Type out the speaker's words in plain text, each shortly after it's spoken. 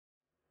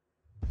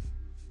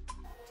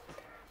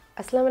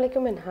Assalamu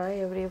alaikum and hi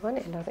everyone.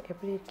 எல்லாரும்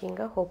எப்படி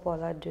இருக்கீங்க? Hope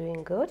all are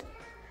doing good.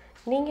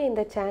 நீங்க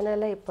இந்த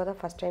சேனலை இப்போதான்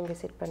ஃபர்ஸ்ட் டைம்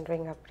விசிட்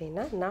பண்றீங்க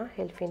அப்படினா நான்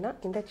ஹெல்ஃபினா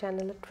இந்த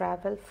சேனல்ல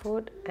travel,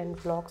 food and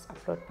vlogs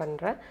upload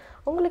பண்றேன்.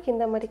 உங்களுக்கு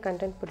இந்த மாதிரி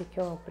content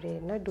பிடிக்கும்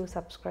அப்படினா do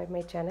subscribe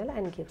my channel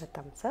and give a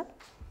thumbs up.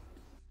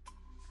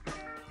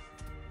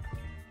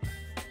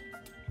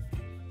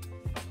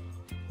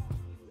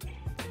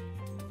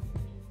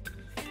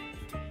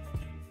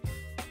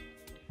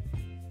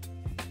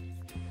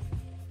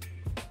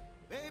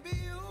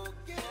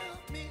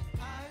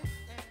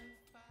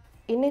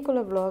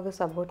 Innikula vlog is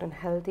about a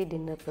healthy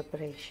dinner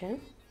preparation.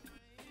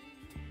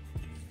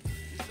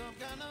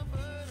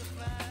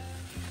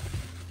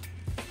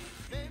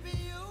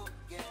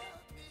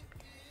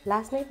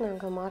 Last night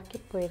நாங்க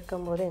மார்க்கெட்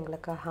போயிருக்கும்போது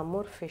எங்களுக்கு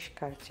ஹமூர் ஃபிஷ்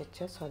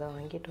கிடைச்சிச்சு. ஸோ அதை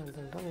வாங்கிட்டு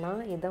வந்திருந்தோம்.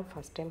 நான் இதான்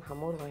ஃபர்ஸ்ட் டைம்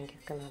ஹமூர்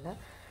வாங்கியிருக்கனால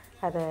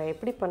அதை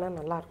எப்படி பண்ணால்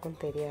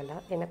நல்லாயிருக்கும்னு தெரியலை.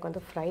 எனக்கு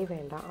வந்து ஃப்ரை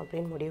வேண்டாம்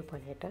அப்படின்னு முடிவு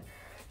பண்ணிவிட்டேன்.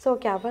 ஸோ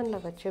ஓகே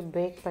அவனில் வச்சு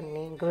பேக்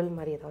பண்ணி grill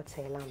மாதிரி ஏதாவது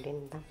செய்யலாம்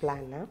அப்படின்னு தான்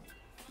பிளான்னு.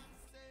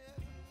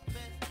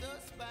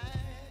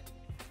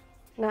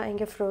 நான்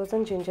இங்கே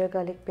frozen ginger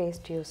garlic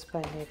paste use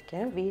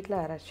பண்ணியிருக்கேன். வீட்டில்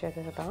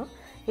அரைச்சது தான்.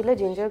 இல்லை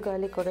ஜிஞ்சர்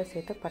கார்லிக்கோடு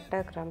சேர்த்து பட்டை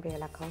கிராம்பு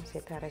ஏலக்காவும்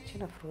சேர்த்து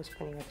அரைச்சி நான் ஃப்ரோஸ்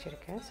பண்ணி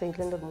வச்சுருக்கேன். ஸோ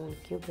இதுலேருந்து 3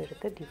 கியூப்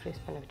எடுத்து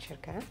டீஃப்ரீஸ் பண்ணி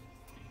வச்சுருக்கேன்.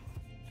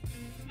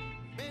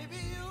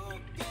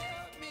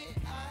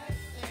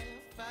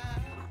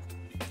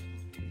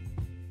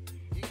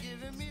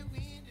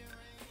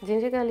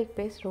 ஜிஞ்சர் கார்லிக்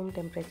பேஸ்ட் ரூம்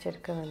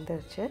டெம்பரேச்சருக்கு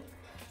வந்துருச்சு.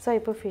 ஸோ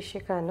இப்போ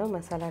ஃபிஷ்ஷுக்கான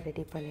மசாலா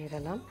ரெடி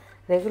பண்ணிடலாம்.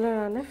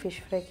 ரெகுலரான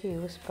ஃபிஷ் ஃப்ரைக்கு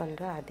யூஸ்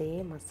பண்ணுற அதே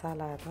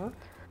மசாலா தான்.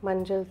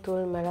 மஞ்சள்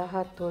தூள்,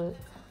 மிளகாத்தூள்,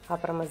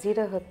 அப்புறமா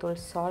ஜீரகத்தூள்,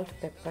 சால்ட்,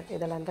 பெப்பர்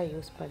இதெல்லாம் தான்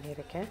யூஸ்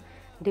பண்ணியிருக்கேன்.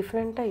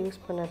 டிஃப்ரெண்ட்டாக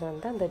யூஸ் பண்ணது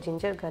வந்து அந்த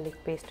ஜிஞ்சர்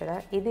கார்லிக் பேஸ்ட்டை.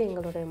 இது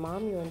எங்களுடைய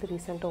மாமி வந்து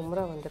ரீசெண்டாக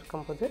உம்ரா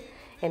வந்திருக்கும்போது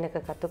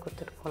எனக்கு கற்றுக்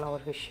கொடுத்துட்டு போன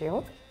ஒரு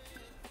விஷயம்.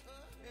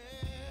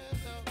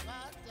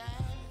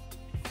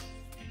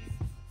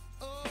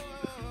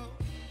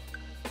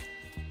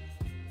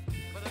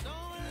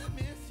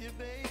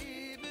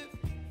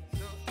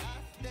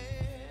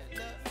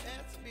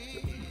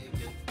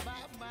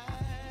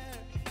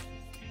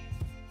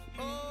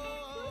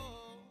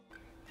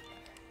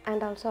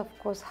 And also of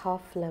course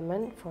half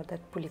lemon for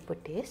that pulipu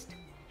taste.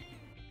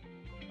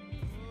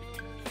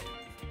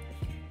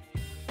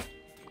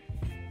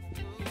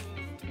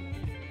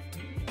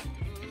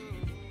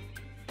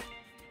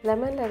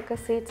 லெமனில் இருக்க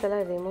சீட்ஸ்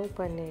எல்லாம் ரிமூவ்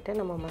பண்ணிவிட்டு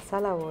நம்ம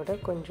மசாலாவோட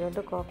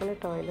கொஞ்சோண்டு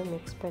கோகோனட் ஆயிலும்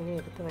மிக்ஸ் பண்ணி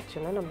எடுத்து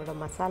வச்சோன்னா நம்மளோட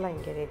மசாலா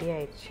இங்கே ரெடி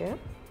ஆயிடுச்சு.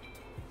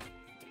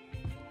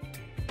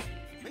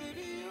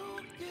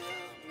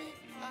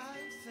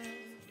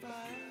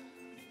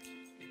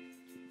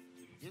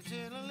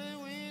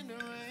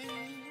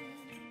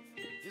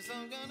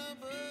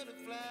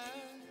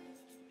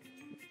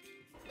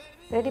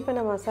 ரெடி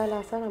பண்ண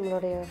மசாலாஸாக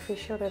நம்மளுடைய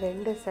ஃபிஷ்ஷோட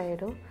 2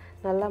 சைடும்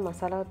நல்லா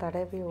மசாலாவை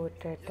தடவி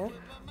விட்டுட்டு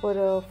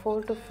ஒரு 4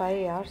 to 5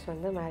 hours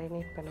வந்து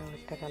மேரினேட் பண்ண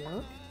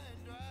விட்டுடலாம்.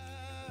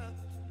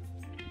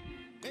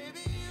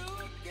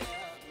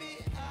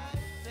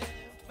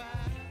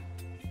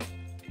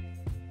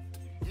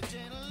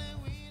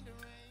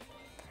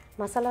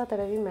 மசாலா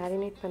தடவி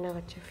மேரினேட் பண்ண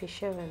வச்ச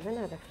ஃபிஷ்ஷை வந்து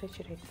நான்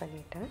ரெஃப்ரிஜரேட்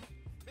பண்ணிட்டேன்.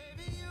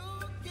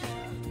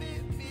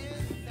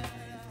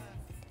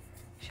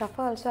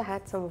 Shafa also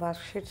had some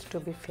worksheets to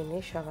be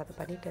finished. She was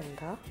பண்ணிட்டு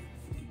இருந்தா.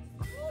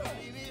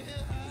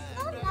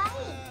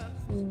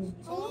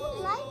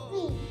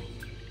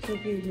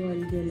 Okay, go on,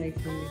 go like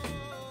that.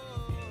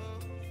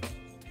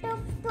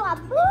 To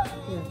Abu?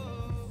 Yeah.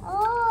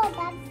 Oh,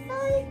 that's so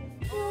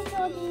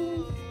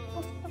cute.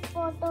 Took the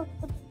photo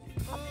of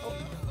Abu.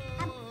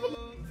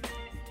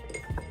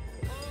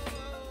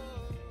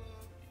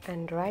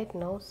 And right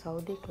now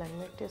Saudi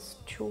climate is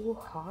too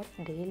hot.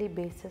 Daily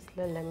basis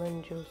la lemon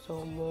juice or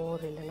more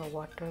இல்லனா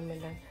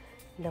watermelon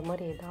இந்த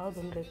மாதிரி ஏதாவது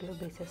ஒரு regular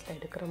பேசிஸில்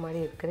எடுக்கிற மாதிரி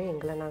இருக்கிற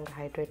எங்களை நாங்கள்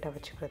ஹைட்ரேட்டாக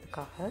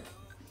வச்சுக்கிறதுக்காக.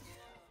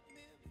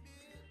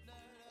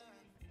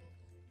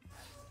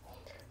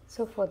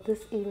 So for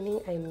this evening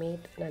I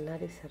made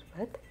nanari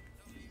sarbat.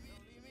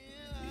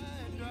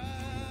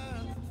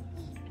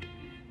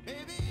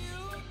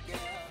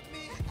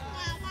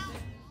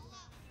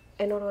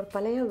 என்னோட ஒரு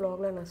பழைய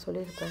vlogல நான்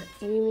சொல்லியிருப்பேன்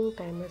evening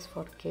time is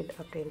for kit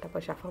அப்படின்ட்டு. அப்போ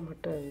ஷஃபா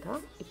மட்டும்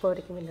இருந்தால் இப்போ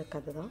வரைக்கும் எனக்கு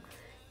அதுதான்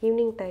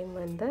ஈவினிங் டைம்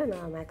வந்து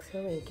நான்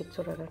மேக்ஸிமம் என்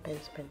கிட்ஸோட தான்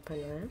டைம் ஸ்பெண்ட்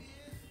பண்ணுவேன்.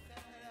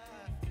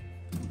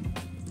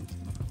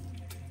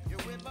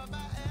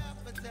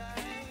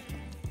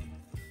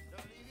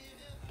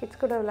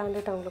 கிட்ஸ் கூட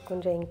விளாண்டுட்டு அவங்களுக்கு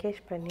கொஞ்சம்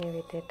என்கேஜ் பண்ணி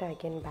விட்டுட்டு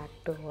again back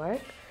to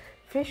work.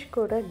 Fish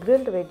கூட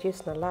கிரில்டு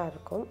வெஜ்ஜஸ் நல்லா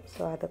இருக்கும்.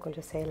 ஸோ அதை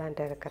கொஞ்சம்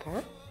செய்யலான்ட்டு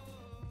இருக்கிறேன்.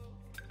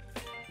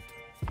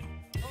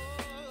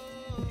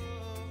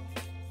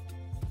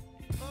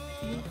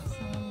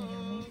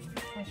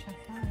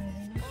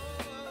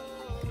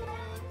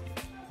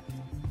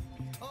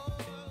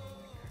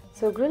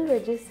 ஸோ grill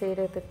வெஜ்ஜஸ்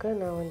செய்கிறதுக்கு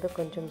நான் வந்து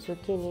கொஞ்சம்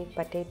zucchini,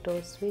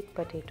 potatoes, sweet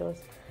potatoes,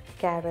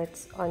 carrots,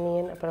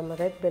 onion, அப்புறமா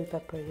ரெட் பெல்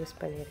பெப்பர் யூஸ்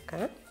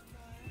பண்ணியிருக்கேன்.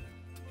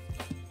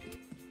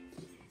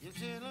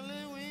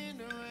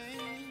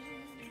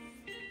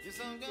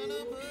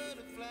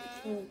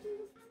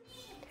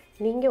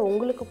 நீங்கள்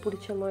உங்களுக்கு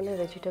பிடிச்சமான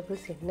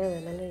வெஜிடபிள்ஸ் என்ன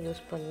வேணாலும்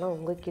யூஸ் பண்ணலாம்.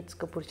 உங்கள்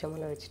கிட்ஸ்க்கு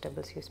பிடிச்சமான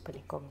வெஜிடபிள்ஸ் யூஸ்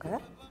பண்ணிக்கோங்க.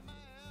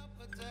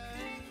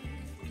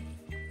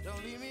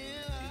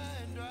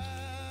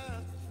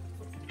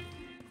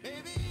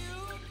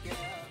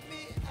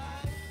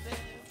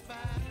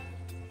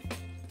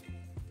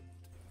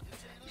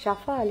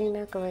 ஷஃபா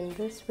அலீனாக்கு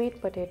வந்து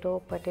ஸ்வீட்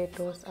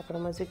பொட்டேட்டோஸ்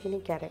அப்புறமா zucchini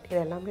கேரட்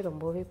இது எல்லாமே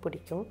ரொம்பவே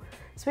பிடிக்கும்.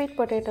 ஸ்வீட்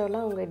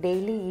பொட்டேட்டோலாம் அவங்க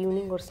டெய்லி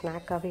ஈவினிங் ஒரு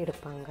ஸ்நாக்காகவே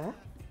எடுப்பாங்க.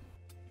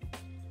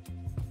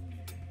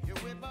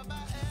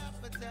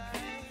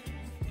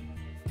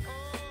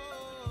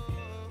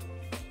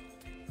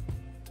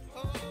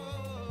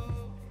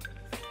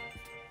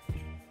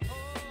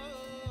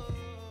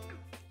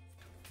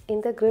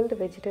 இந்த grilled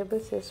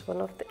vegetables is one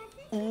of the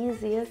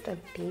easiest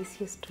and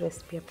tastiest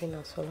recipe அப்படின்னு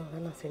நான்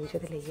சொல்லுவேன். நான்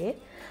செஞ்சதுலேயே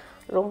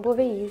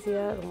ரொம்பவே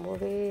ஈஸியாக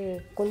ரொம்பவே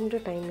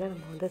கொஞ்சம் டைமில்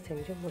நம்ம வந்து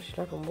செஞ்சு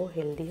முடிச்சிடலாம். ரொம்ப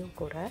ஹெல்த்தியும்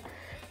கூட.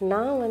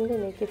 நான் வந்து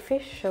இன்றைக்கி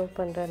ஃபிஷ் சர்வ்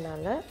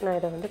பண்ணுறதுனால நான்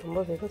இதை வந்து ரொம்ப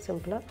வெறும்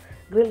சிம்பிளாக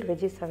grilled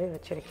வெஜ்ஜீஸாகவே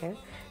வச்சுருக்கேன்.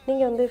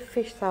 நீங்கள் வந்து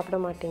ஃபிஷ் சாப்பிட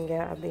மாட்டீங்க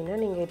அப்படின்னா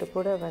நீங்கள் இது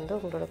கூட வந்து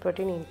உங்களோட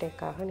ப்ரோட்டீன்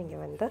இன்டேக்காக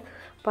நீங்கள் வந்து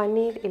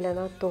பன்னீர்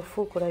இல்லைனா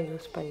தொஃபு கூட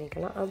யூஸ்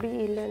பண்ணிக்கலாம். அப்படி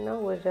இல்லைன்னா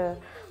ஒரு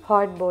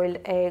ஹாட்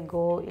பாயில்டு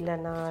எக்கோ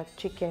இல்லைனா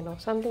சிக்கனோ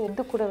சம்திங்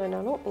இது கூட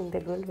வேணாலும் இந்த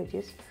grilled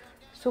வெஜ்ஜீஸ்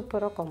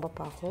சூப்பராக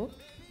காம்பப் ஆகும்.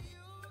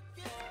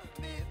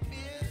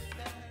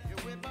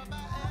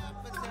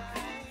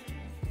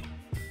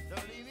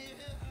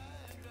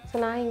 ஸோ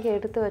நான் இங்கே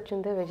எடுத்து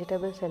வச்சுருந்த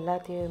வெஜிடபிள்ஸ்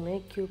எல்லாத்தையுமே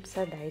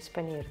க்யூப்ஸாக டைஸ்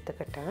பண்ணி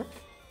எடுத்துக்கிட்டேன்.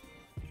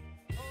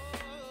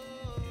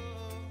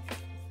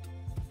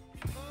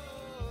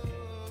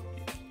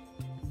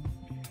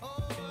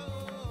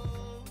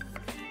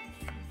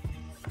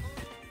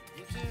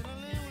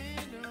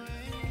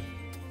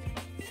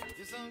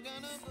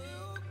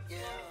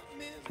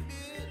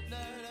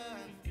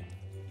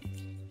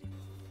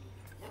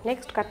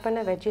 நெக்ஸ்ட் கட் பண்ண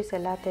வெஜ்ஜீஸ்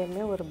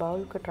எல்லாத்தையுமே ஒரு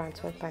பவுலுக்கு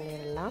ட்ரான்ஸ்ஃபர்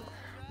பண்ணிடலாம்.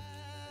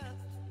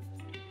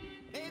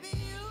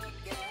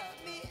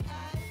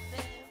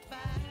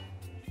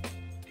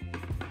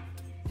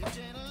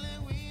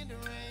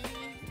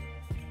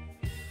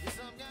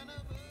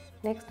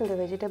 நெக்ஸ்ட் இந்த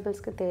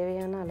வெஜிடபிள்ஸ்க்கு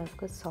தேவையான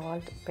அளவுக்கு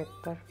சால்ட்,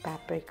 பெப்பர்,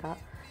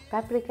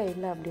 பேப்ரிக்கா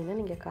இல்லை அப்படின்னா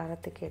நீங்கள்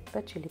காரத்துக்கு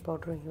ஏற்ப சில்லி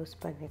பவுடரும் யூஸ்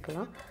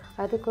பண்ணிக்கலாம்.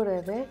 அது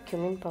கூடவே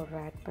cumin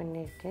பவுடர் ஆட்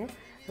பண்ணியிருக்கேன்.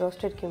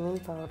 ரோஸ்டட் cumin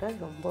பவுடர்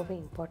ரொம்பவே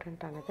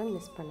இம்பார்ட்டண்ட்டானது,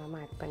 மிஸ்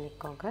பண்ணாமல் ஆட்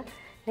பண்ணிக்கோங்க.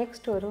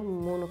 நெக்ஸ்ட் ஒரு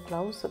 3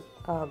 க்ளவுஸ்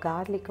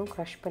கார்லிக்கும்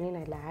க்ரஷ் பண்ணி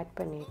நான் இதில் ஆட்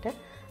பண்ணிவிட்டு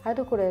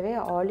அது கூடவே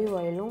ஆலிவ்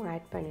ஆயிலும்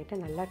ஆட்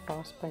பண்ணிவிட்டு நல்லா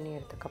டாஸ் பண்ணி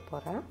எடுத்துக்க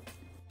போகிறேன்.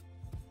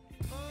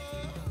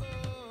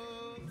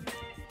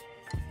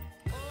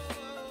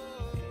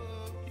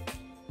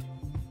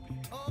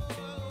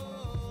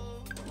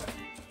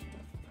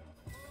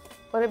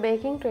 ஒரு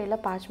பேக்கிங்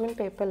ட்ரேயில் பார்ச்மெண்ட்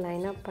பேப்பர்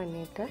லைன் அப்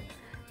பண்ணிவிட்டு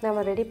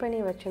நம்ம ரெடி பண்ணி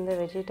வச்சுருந்த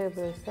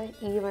வெஜிடபிள்ஸை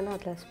ஈவனாக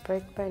அதில்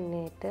ஸ்ப்ரெட்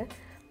பண்ணிவிட்டு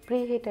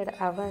ப்ரீஹீட்டட்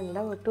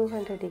அவனில் ஒரு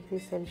 200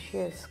 டிகிரி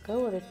செல்சியஸ்க்கு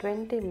ஒரு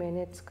 20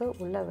 மினிட்ஸ்க்கு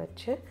உள்ளே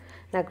வச்சு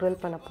நான்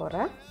க்ரில் பண்ண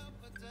போகிறேன்.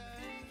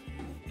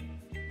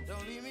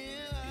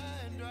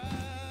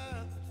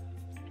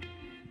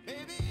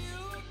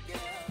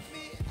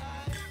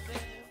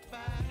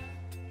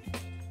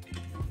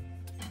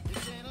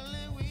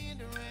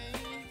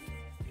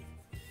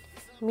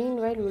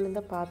 மீன்வைல் உளுந்த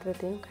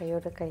பாத்திரத்தையும்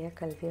கையாக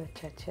கழுவி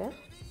வச்சாச்சு.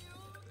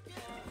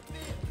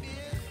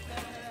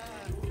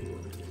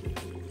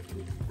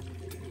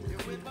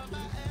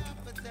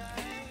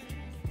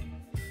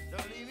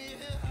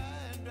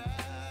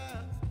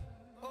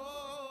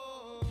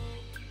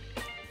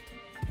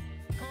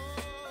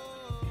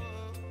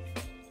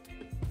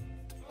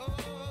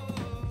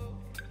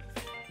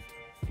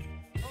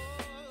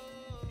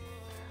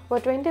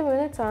 ஒரு 20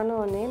 மினிட்ஸ்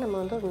ஆனோடனே நம்ம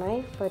வந்து ஒரு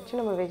நைஃப் வச்சு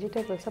நம்ம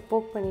வெஜிடபிள்ஸை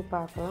போக் பண்ணி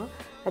பார்க்கலாம்.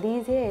 அது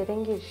ஈஸியாக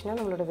இறங்கிடுச்சுன்னா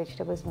நம்மளோட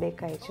வெஜிடபிள்ஸ்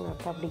பேக் ஆகிடுச்சுன்னு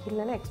அர்த்தம். அப்படி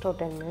இல்லைன்னா எக்ஸ்ட்ரா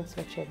 10 மினிட்ஸ்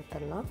வச்சு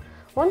எடுத்துடலாம்.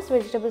 ஒன்ஸ்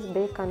வெஜிடபிள்ஸ்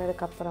பேக்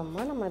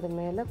ஆனதுக்கப்புறமா நம்ம அது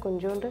மேலே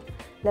கொஞ்சோண்டு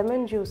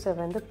லெமன் ஜூஸை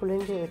வந்து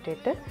புழிஞ்சு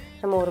விட்டுட்டு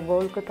நம்ம ஒரு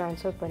பவுலுக்கு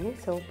ட்ரான்ஸ்ஃபர் பண்ணி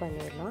சர்வ்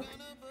பண்ணிடலாம்.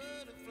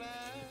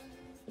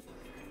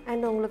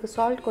 அண்ட் உங்களுக்கு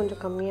சால்ட்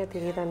கொஞ்சம் கம்மியாக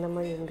தெரியுது அந்த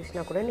மாதிரி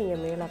இருந்துச்சுன்னா கூட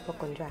நீங்கள் மேலே அப்போ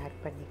கொஞ்சம் ஆட்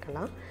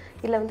பண்ணிக்கலாம்.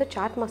 இதில் வந்து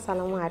சாட்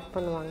மசாலாவும் ஆட்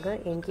பண்ணுவாங்க.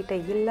 என்கிட்ட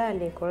இல்லை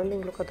அண்ட் என்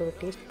குழந்தைங்களுக்கு அதோட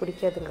டேஸ்ட்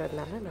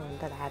பிடிக்காதுங்கிறதுனால நான்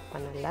வந்து அதை ஆட்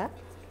பண்ணலை.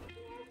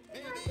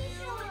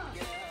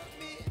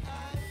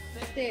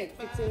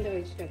 It's in the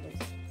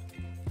vegetables.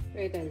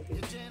 Wait, I'll see.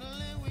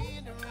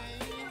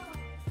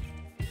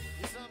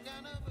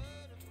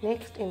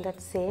 Next இந்த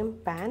சேம்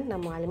பேன்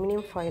நம்ம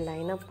அலுமினியம் ஃபாயில்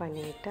லைன் அப்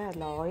பண்ணிவிட்டு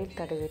அதில் ஆயில்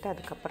தடவிட்டு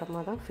அதுக்கப்புறமா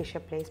தான் ஃபிஷ்ஷை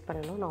ப்ளேஸ்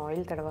பண்ணணும். நான்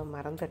ஆயில் தடவை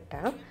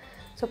மறந்துட்டேன்.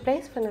 ஸோ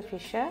ப்ளேஸ் பண்ண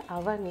ஃபிஷ்ஷை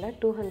அவனில்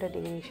 200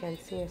 டிகிரி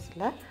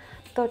செல்சியஸில்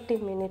 30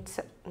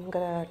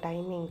 மினிட்ஸ்ங்கிற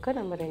டைமிங்க்கு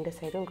நம்ம 2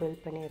 சைடும்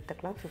க்ரில் பண்ணி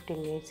எடுத்துக்கலாம்.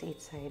 15 மினிட்ஸ்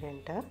ஈச்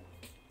சைடுன்ட்டு.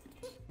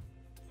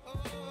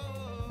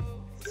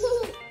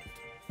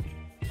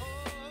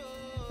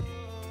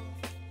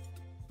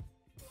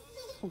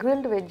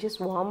 grilled veggies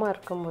வார்மாக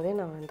இருக்கும்போதே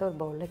நான் வந்து ஒரு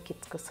பவுலில்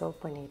கிட்ஸ்க்கு சர்வ்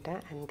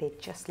பண்ணிட்டேன் and they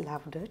just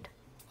loved it.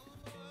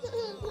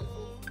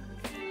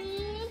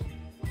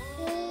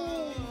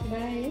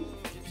 Bye.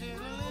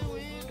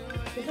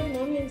 Because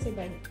mommy will say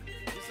bye.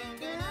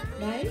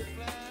 Bye.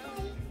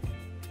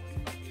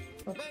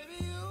 Okay.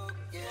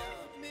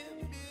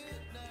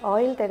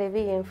 Oil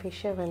தடவி என்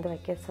ஃபிஷ்ஷை வந்து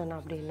வைக்க சொன்னேன்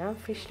அப்படின்னா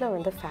ஃபிஷ்ஷில்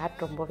வந்து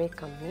ஃபேட் ரொம்பவே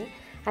கம்மி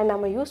அண்ட்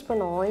நம்ம யூஸ்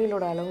பண்ண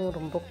ஆயிலோட அளவும்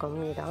ரொம்ப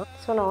கம்மி தான்.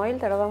 ஸோ நான்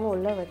ஆயில் தடவாமல்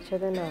உள்ளே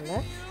வச்சதுனால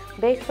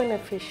பேக் பண்ண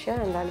ஃபிஷ்ஷை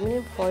அந்த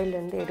அலுமினியம்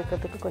ஃபாயிலேருந்து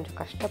எடுக்கிறதுக்கு கொஞ்சம்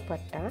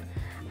கஷ்டப்பட்டேன்.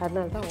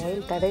 அதனால தான்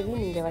ஆயில் தடவி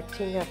நீங்கள்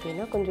வச்சிங்க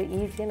அப்படின்னா கொஞ்சம்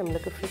ஈஸியாக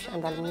நம்மளுக்கு ஃபிஷ்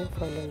அந்த அலுமினியம்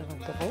ஃபாயிலேருந்து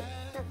வந்துடும்.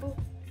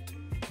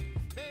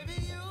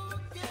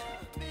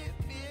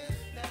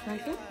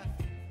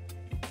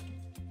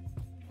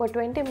 ஒரு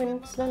 20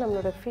 மினிட்ஸில்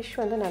நம்மளோட ஃபிஷ்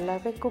வந்து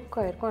நல்லாவே குக்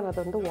ஆகிருக்கும். ஆனால் அது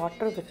வந்து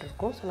வாட்டர்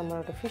விட்டுருக்கும். ஸோ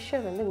நம்மளோட ஃபிஷ்ஷை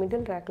வந்து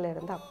மிடில் ரேக்கில்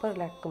இருந்து அப்பர்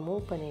ரேக்கு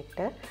மூவ்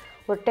பண்ணிவிட்டு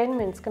ஒரு 10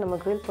 மினிட்ஸ்க்கு நம்ம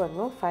க்ரில்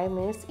பண்ணணும். 5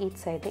 மினிட்ஸ்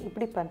ஈச் சைடு.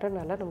 இப்படி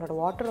பண்ணுறதுனால நம்மளோட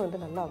வாட்டர்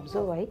வந்து நல்லா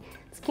அப்சர்வ் ஆகி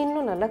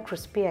ஸ்கின்னும் நல்லா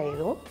கிறிஸ்பி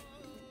ஆகிடும்.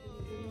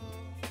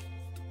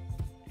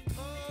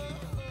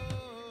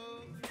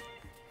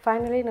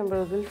 ஃபைனலி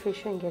நம்மளோட கிரில்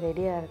ஃபிஷ்ஷும் இங்கே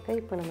ரெடியாக இருக்குது.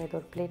 இப்போ நம்ம இதை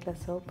ஒரு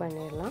பிளேட்டில் சர்வ்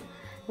பண்ணிடலாம்.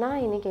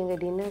 நான் இன்றைக்கி எங்கள்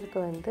டின்னருக்கு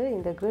வந்து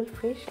இந்த grill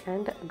fish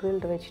and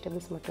grilled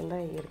vegetables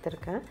மட்டும்தான்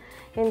எடுத்திருக்கேன்.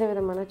 எந்த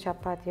விதமான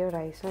சப்பாத்தியோ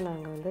ரைஸோ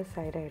நாங்கள் வந்து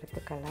சைடாக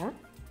எடுத்துக்கல.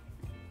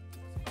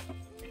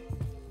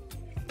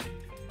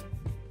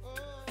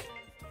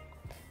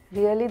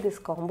 Really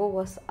this combo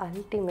was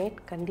ultimate.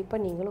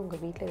 கண்டிப்பாக நீங்களும்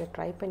உங்கள் வீட்டில் இதை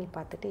ட்ரை பண்ணி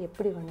பார்த்துட்டு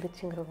எப்படி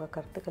வந்துச்சுங்கிற உங்கள்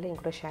கருத்துக்களை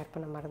எங்கூட ஷேர்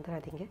பண்ண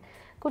மறந்துடாதீங்க.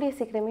 கூடிய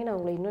சீக்கிரமே நான்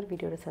உங்களை இன்னொரு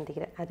வீடியோவில்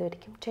சந்திக்கிறேன். அது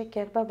வரைக்கும் டேக்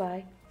கேர்,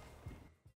 பாய்.